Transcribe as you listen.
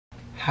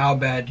How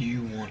bad do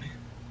you want it?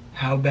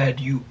 How bad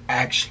do you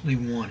actually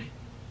want it?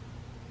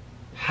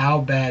 How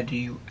bad do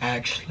you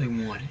actually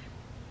want it?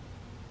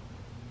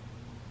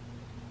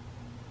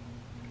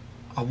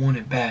 I want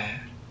it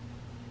bad.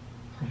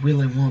 I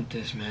really want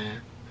this,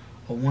 man.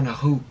 I want to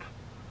hoop.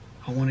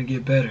 I want to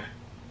get better.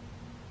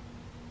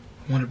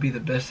 I want to be the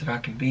best that I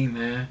can be,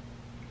 man.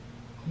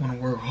 I want to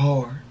work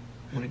hard.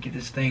 I want to get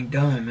this thing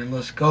done, man.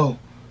 Let's go.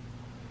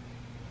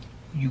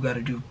 You got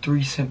to do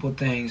 3 simple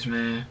things,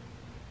 man.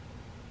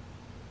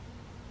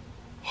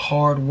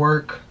 Hard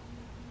work,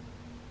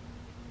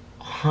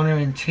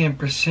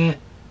 110%,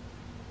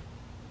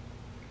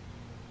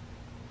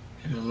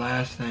 and the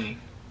last thing,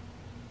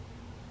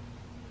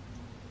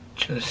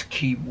 just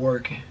keep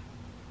working.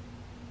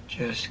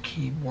 Just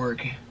keep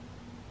working.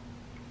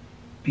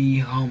 Be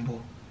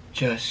humble.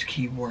 Just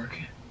keep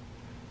working.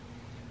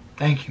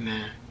 Thank you,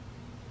 man.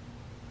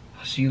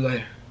 I'll see you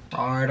later.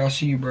 Alright, I'll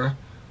see you, bro.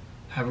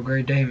 Have a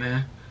great day,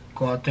 man.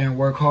 Go out there and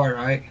work hard,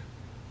 alright?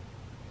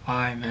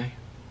 Alright, man.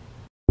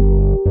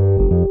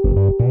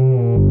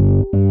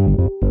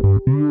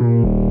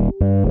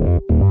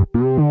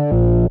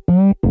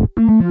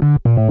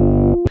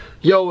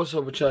 Yo, what's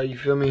up with y'all? You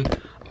feel me?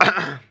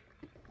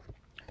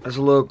 That's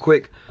a little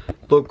quick.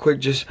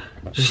 Just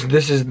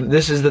this is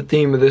the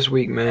theme of this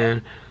week,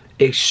 man.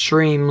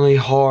 Extremely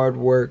hard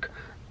work.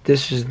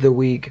 This is the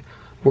week.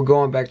 We're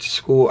going back to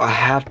school. I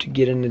have to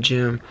get in the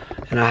gym,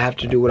 and I have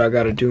to do what I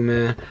gotta do,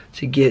 man,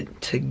 to get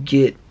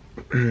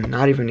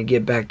not even to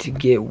get back, to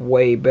get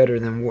way better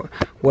than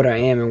what I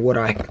am and what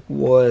I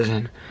was,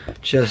 and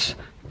just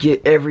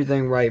get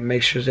everything right.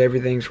 Make sure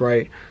everything's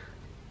right.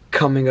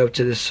 Coming up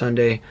to this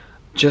Sunday,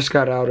 just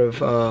got out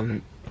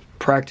of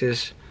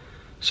practice.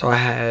 So I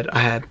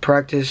had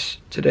practice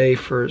today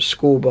for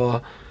school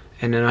ball,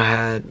 and then I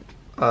had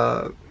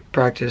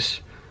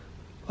practice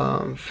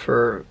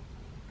for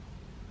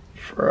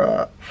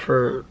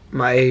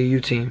my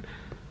AAU team.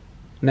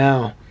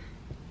 Now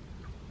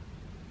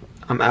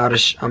I'm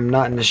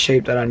not in the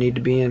shape that I need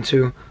to be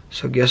into.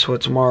 So guess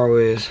what tomorrow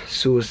is?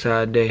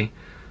 Suicide day.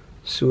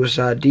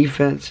 Suicide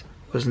defense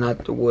was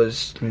not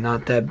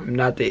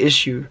the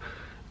issue.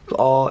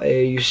 All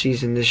AAU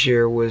season this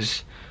year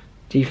was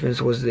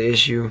defense was the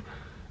issue.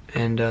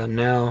 And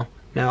now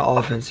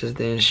offense is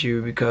the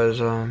issue,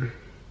 because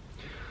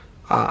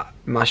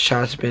my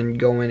shots been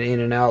going in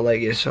and out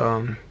like it's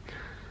I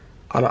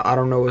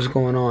don't know what's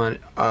going on.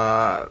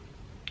 I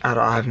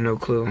have no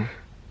clue.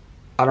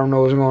 I don't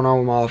know what's going on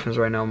with my offense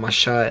right now. My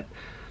shot,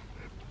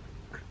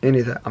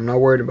 anything. I'm not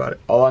worried about it.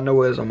 All I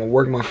know is I'm gonna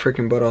work my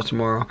freaking butt off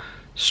tomorrow.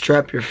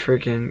 Strap your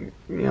freaking,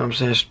 you know what I'm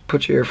saying?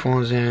 Put your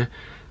earphones in.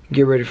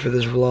 Get ready for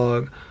this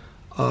vlog,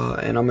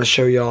 and I'm gonna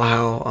show y'all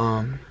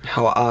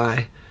how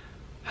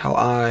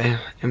I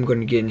am going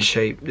to get in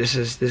shape. This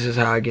is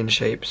how I get in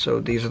shape.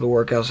 So these are the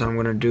workouts that I'm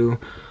going to do.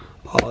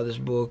 All this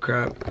bull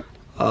crap.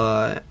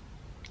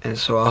 And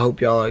so I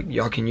hope y'all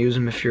can use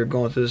them if you're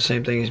going through the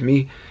same thing as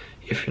me.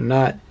 If you're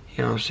not,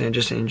 you know what I'm saying,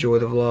 just enjoy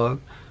the vlog.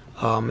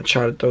 I'm going to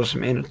try to throw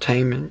some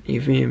entertainment,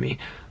 you feel me?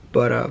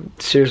 But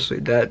seriously,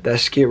 that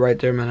skit right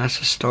there, man, that's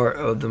the start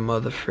of the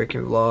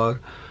motherfucking vlog.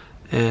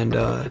 And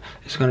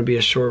it's going to be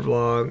a short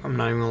vlog. I'm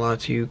not even going to lie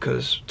to you,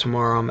 because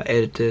tomorrow I'm going to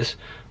edit this,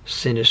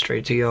 send it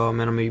straight to y'all,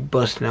 man. I'm gonna be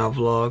busting out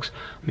vlogs.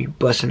 I'm gonna be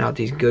busting out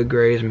these good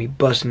grades. I'm gonna be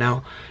busting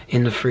out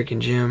in the freaking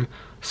gym,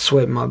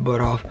 sweating my butt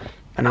off,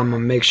 and I'm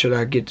gonna make sure that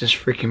I get this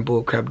freaking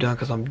bull crap done,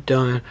 because I'm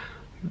done.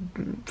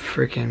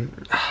 Freaking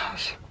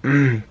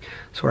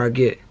that's what I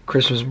get.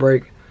 Christmas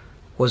break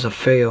was a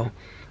fail.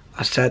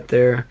 I sat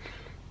there,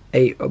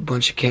 ate a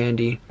bunch of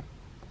candy.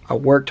 I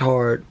worked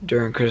hard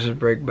during Christmas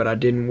break, but I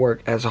didn't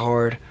work as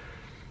hard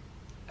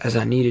as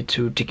I needed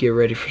to get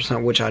ready for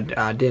something, which I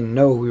didn't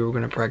know we were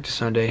going to practice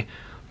Sunday,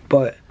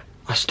 but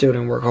I still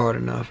didn't work hard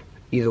enough.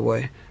 Either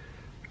way,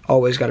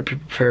 always got to be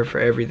prepared for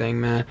everything,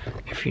 man.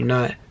 If you're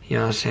not, you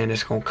know what I'm saying,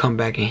 it's going to come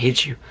back and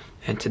hit you.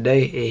 And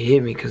today it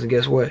hit me, because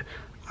guess what?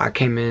 I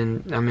came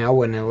in, I mean, I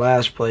wasn't in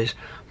last place,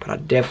 but I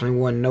definitely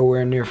wasn't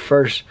nowhere near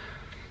first.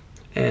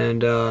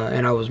 And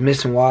I was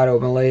missing wide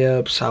open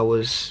layups. I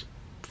was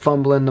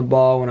fumbling the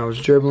ball when I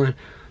was dribbling.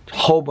 A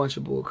whole bunch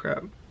of bull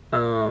crap.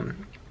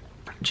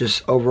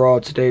 Just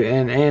overall today,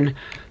 and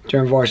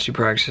during varsity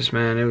practice,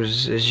 man,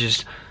 it's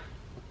just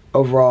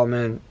overall,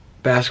 man,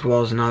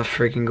 basketball is not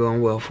freaking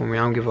going well for me.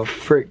 I don't give a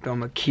frick though. I'm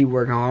gonna keep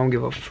working on. I don't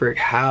give a frick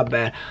how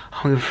bad.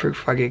 I don't give a frick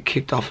if I get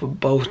kicked off of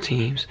both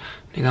teams.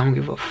 Nigga, I don't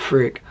give a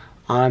frick.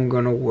 I'm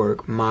gonna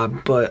work my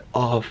butt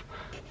off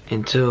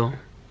until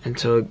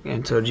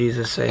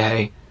Jesus say,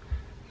 hey,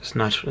 it's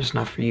not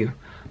for you.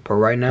 But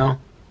right now,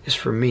 it's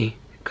for me,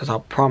 because I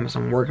promise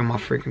I'm working my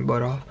freaking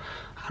butt off.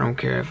 I don't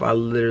care if I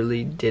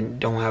literally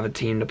don't have a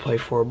team to play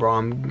for, bro.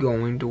 I'm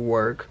going to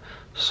work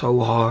so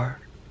hard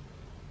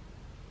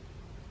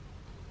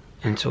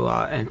until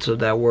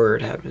that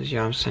word happens, you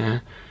know what I'm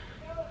saying?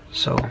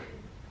 So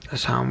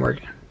that's how I'm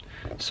working.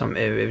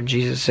 If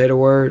Jesus said a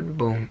word,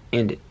 boom,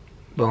 end it.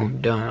 Boom,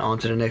 done. On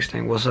to the next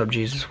thing. What's up,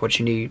 Jesus? What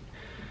you need?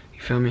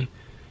 You feel me?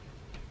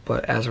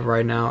 But as of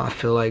right now, I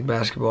feel like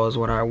basketball is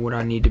what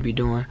I need to be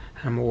doing,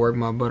 and I'm gonna work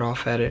my butt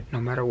off at it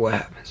no matter what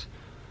happens.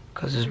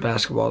 Cause this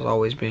basketball has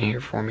always been here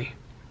for me.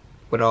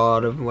 With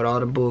all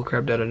the bull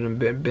crap that has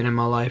been in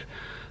my life,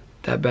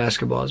 that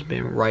basketball has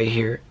been right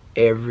here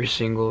every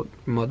single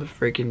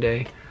motherfucking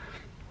day.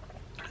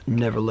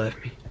 Never left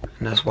me,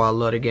 and that's why I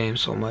love the game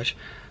so much.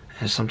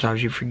 And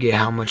sometimes you forget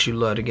how much you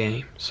love the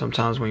game.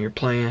 Sometimes when you're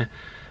playing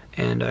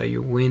and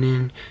you're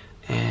winning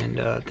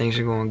and things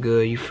are going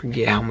good, you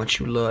forget how much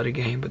you love the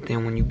game. But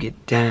then when you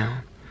get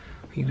down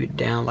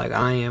like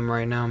I am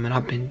right now, man,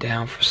 I've been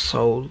down for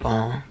so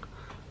long.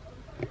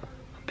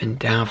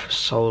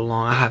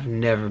 I have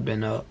never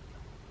been up.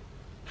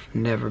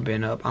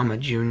 I'm a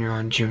junior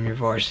on junior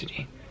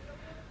varsity.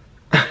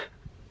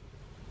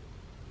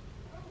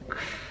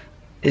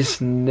 It's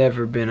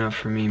never been up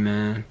for me,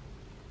 man.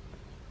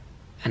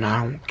 And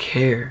I don't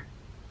care.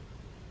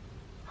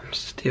 I'm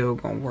still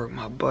gonna work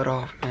my butt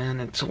off, man,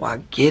 until I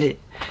get it.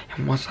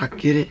 And once I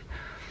get it,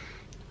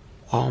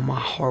 all my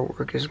hard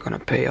work is gonna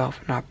pay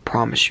off, and I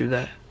promise you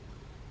that.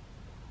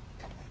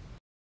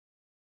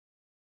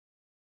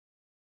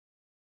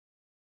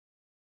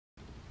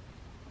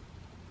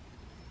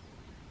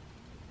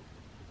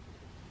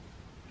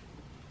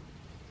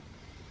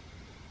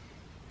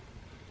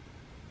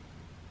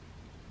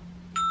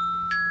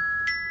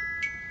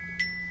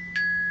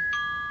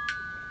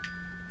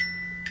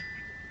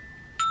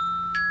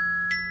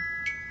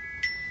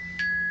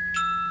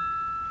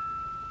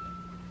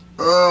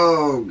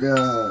 Oh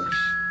gosh.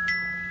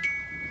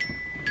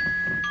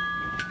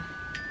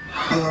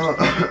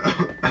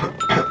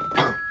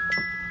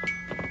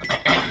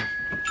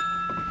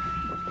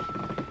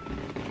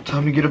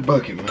 Time to get a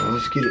bucket, man.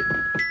 Let's get it.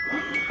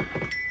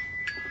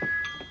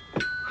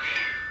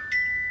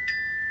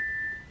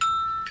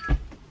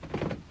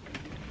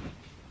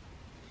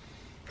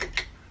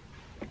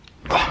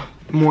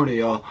 Morning,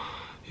 y'all.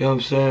 You know what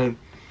I'm saying?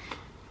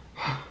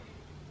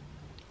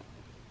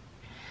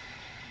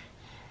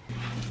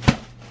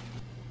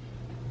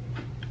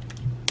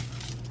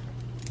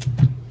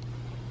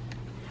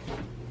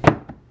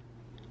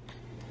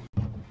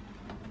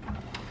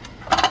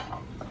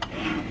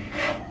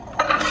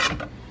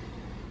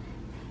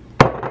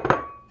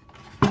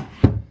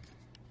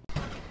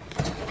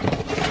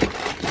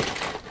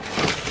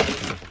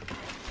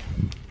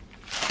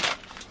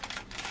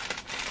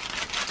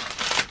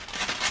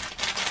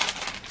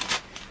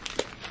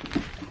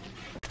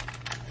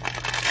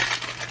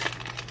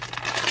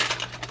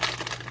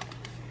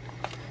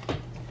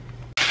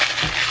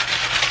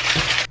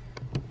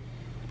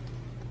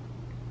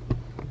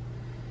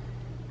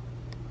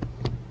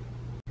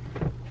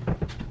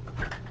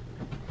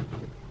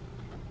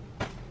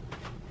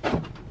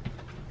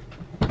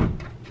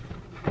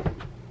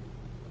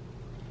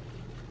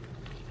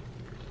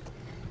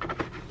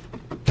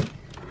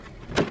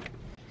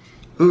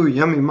 Ooh,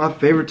 yummy, my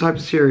favorite type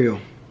of cereal.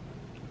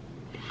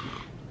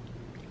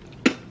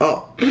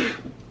 Oh.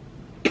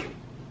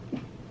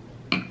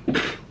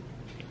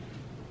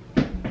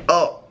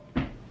 Oh.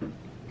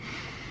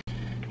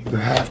 You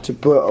have to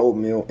put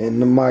oatmeal in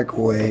the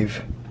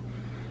microwave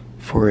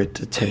for it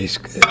to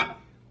taste good.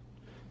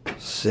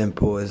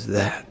 Simple as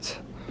that.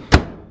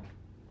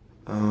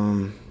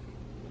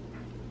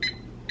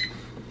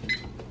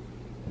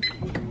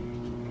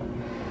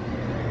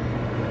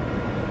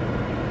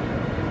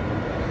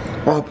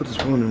 Oh, I'll put the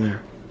spoon in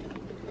there.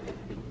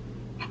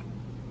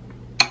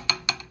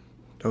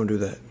 Don't do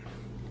that.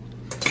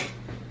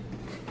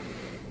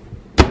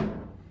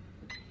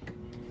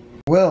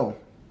 Well,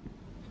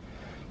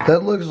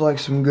 that looks like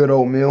some good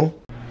oatmeal.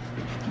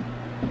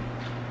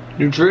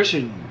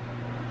 Nutrition.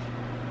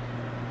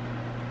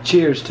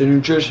 Cheers to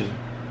nutrition.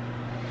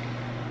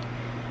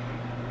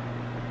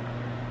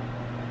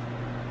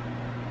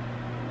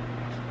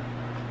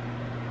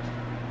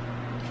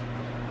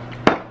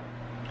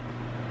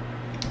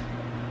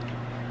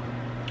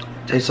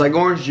 Tastes like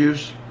orange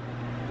juice.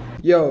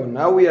 Yo,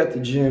 now we at the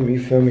gym, you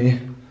feel me?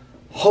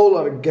 Whole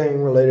lot of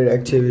gang related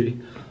activity.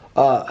 You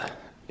know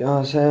what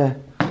I'm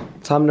saying?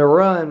 Time to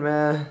run,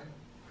 man.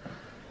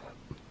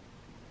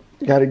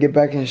 Gotta get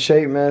back in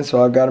shape, man,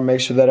 so I gotta make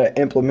sure that I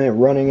implement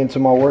running into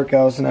my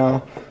workouts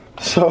now.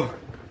 So,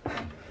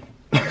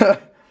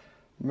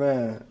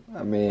 man,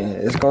 I mean,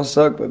 it's gonna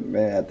suck, but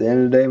man, at the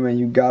end of the day, man,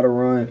 you gotta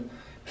run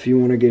if you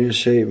wanna get in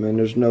shape, man.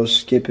 There's no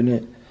skipping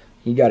it.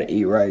 You gotta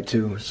eat right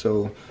too,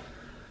 so.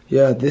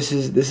 Yeah, this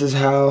is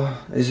how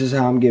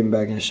I'm getting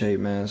back in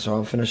shape, man. So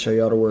I'm finna show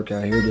y'all the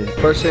workout. Here it is.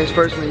 First things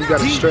first, man, you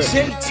gotta stretch.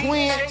 DJ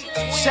Twin,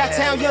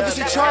 Shot-Town youngest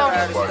in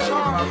Charles.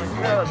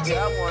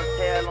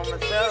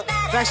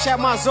 That shot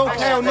my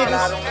Zopal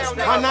niggas.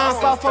 My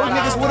 954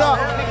 niggas, what up?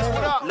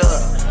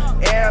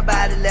 Look,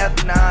 everybody left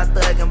and I'm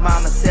thugging by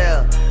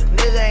myself.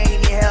 Nigga ain't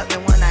even help me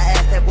when I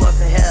asked that boy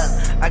for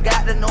help. I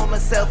got to know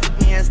myself for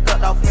being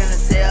stuck off in the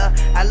cell.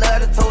 I love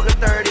to tote the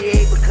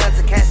 38 because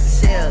I catch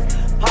the shells.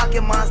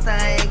 Pocket monster,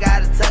 I ain't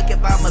gotta tuck it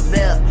by my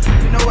belt.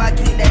 You know I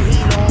keep that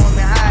heat on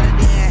me hotter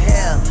than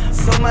hell.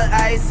 So So much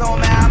ice on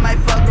me, I might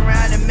fuck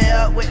around and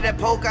melt. With that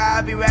poker,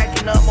 I be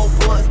racking up more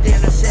bullets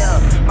than a shell.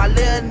 My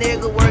little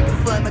nigga working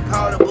for me,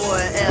 call the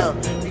boy L.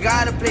 You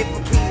gotta play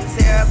for keys,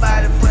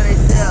 everybody for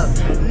themselves.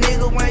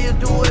 Nigga, when you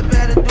do it,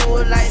 better do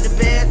it like the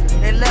best.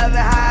 They love it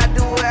how I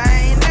do it,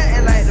 I ain't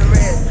nothing like the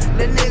rest.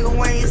 Little nigga,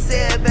 when you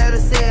say it, better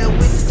say it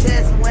with your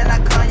chest. And when I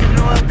come, you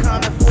know I'm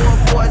coming full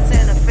force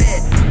in the fed.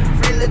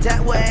 Free Lil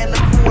Jack, and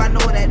look who I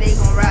know that they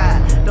gon'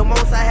 ride. The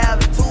most I have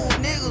is 2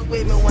 niggas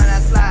with me when I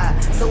slide.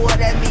 So what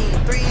that mean?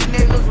 3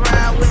 niggas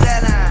ride with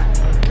that line.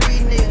 3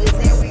 niggas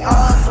and we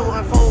all 2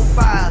 and 4,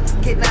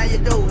 5. Get down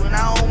your door and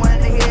I don't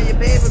want to hear your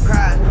baby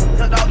cry.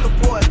 Cut off the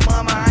porch,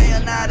 mama, I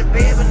am not a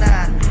baby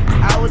now.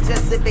 I was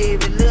just a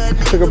baby, little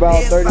nigga. Took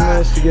about 30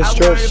 minutes to get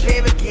stretched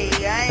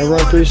and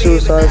run 3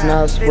 suicides.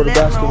 Now it's for the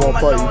basketball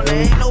part, you feel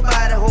me? Ain't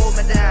nobody hold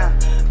me down.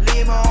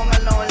 Leave me on my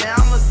lonely,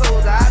 I'm a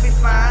soldier, I be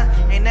fine.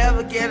 Ain't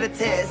never get a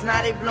test,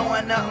 now they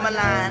blowing up my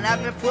line.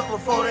 I've been put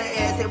before the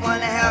edge, they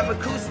wanna have me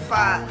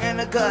crucified. In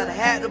the gutter,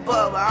 had to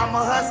bubble, I'm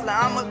a hustler,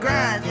 I'm a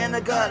grind. In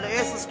the gutter,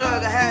 it's a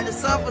struggle, had to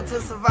suffer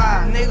to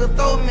survive. Nigga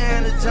throw me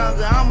in the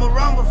jungle, I'm a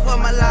rumble for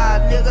my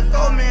life. Nigga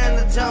throw me in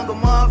the jungle,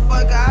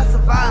 motherfucker, I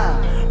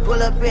survive.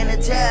 Pull up in the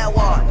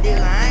Jaguar,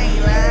 nigga, I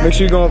ain't lying. Make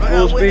sure you're going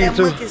full speed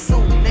too, cause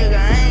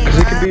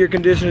it can be your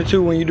conditioner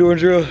too when you're doing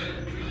drills.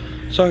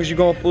 As long as you're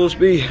going full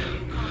speed.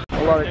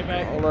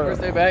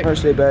 First day back.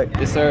 First day back.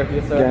 Yes, sir.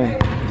 Yes, sir. Gang.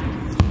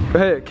 Go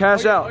ahead,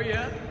 cash out. Oh,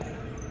 yeah?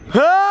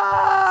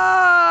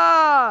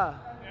 Ah!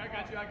 Yeah, I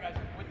got you.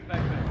 With the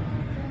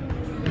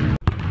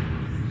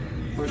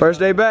backpack. First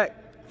day back.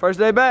 First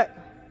day back.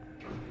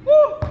 Woo!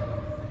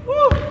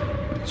 Woo!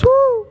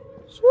 Swoo!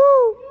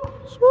 Swoo!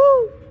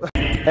 Swoo!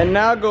 And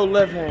now go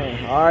left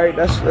hand. Alright,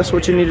 that's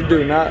what you need to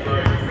do. Not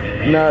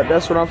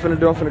that's what I'm finna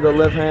do. I'm finna go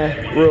left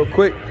hand real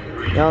quick. You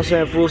know what I'm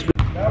saying? Full speed.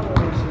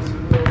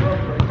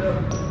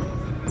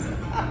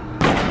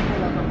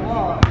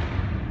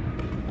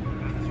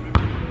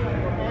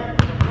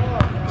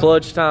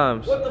 Clutch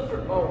times. What the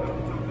frick? Oh.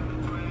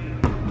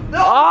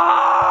 No!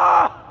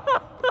 Ah!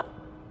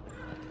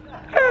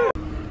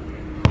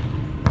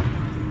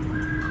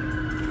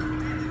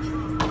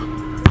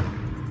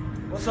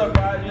 What's up,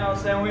 guys? You know what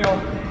I'm saying?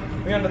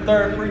 We on the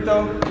 3rd free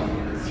throw.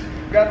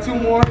 Got 2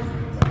 more.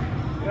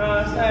 You know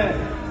what I'm saying?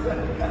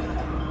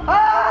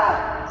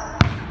 Ah!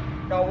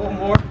 Got 1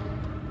 more.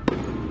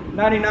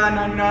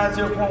 99,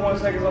 0.1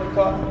 seconds off the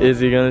clock. Is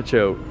he gonna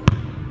choke?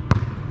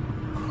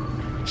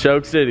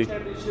 Choke City.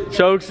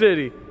 Choke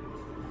City.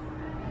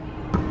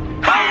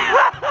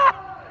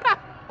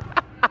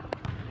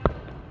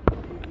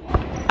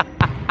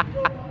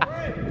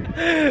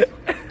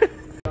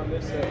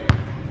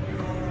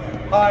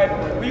 Alright,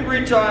 we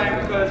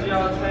retrying because, you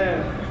know what I'm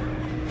saying?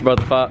 For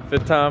about the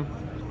 5th time.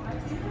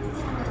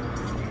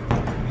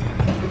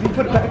 If you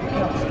put it back, it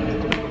counts.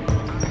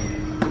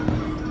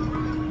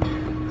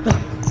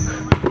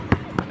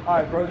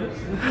 Alright, bro,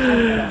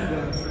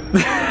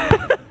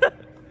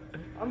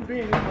 I'm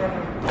being here, bro.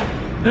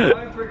 I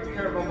ain't freaking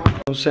care about my.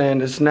 I'm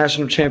saying it's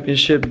National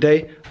Championship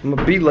Day. I'm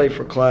gonna be late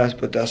for class,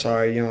 but that's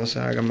alright, you know what I'm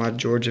saying? I got my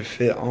Georgia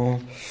fit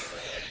on.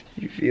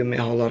 You feel me?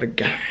 A whole lot of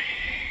gang.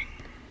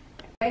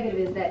 Negative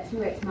is that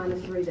 2x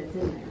minus 3 that's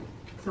in there.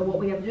 So what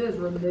we have to do is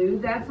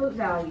remove the absolute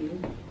value,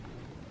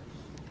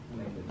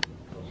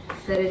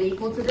 set it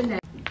equal to the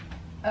negative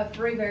of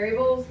 3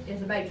 variables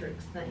is a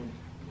matrix thing.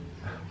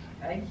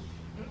 Okay?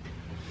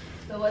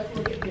 So let's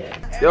look at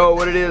this. Yo,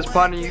 what it is,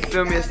 partner, you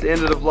feel me? It's the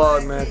end of the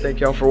vlog, man.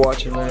 Thank y'all for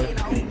watching, man.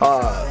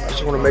 I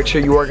just want to make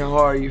sure you're working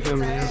hard, you feel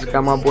me? I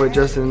got my boy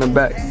Justin in the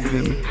back, you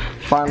feel me?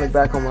 Finally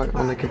back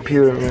on the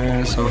computer,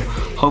 man. So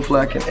hopefully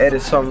I can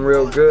edit something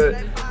real good.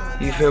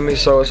 You feel me?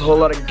 So it's a whole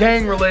lot of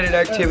gang-related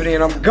activity,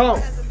 and I'm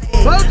gone.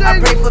 I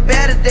pray for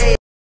better days.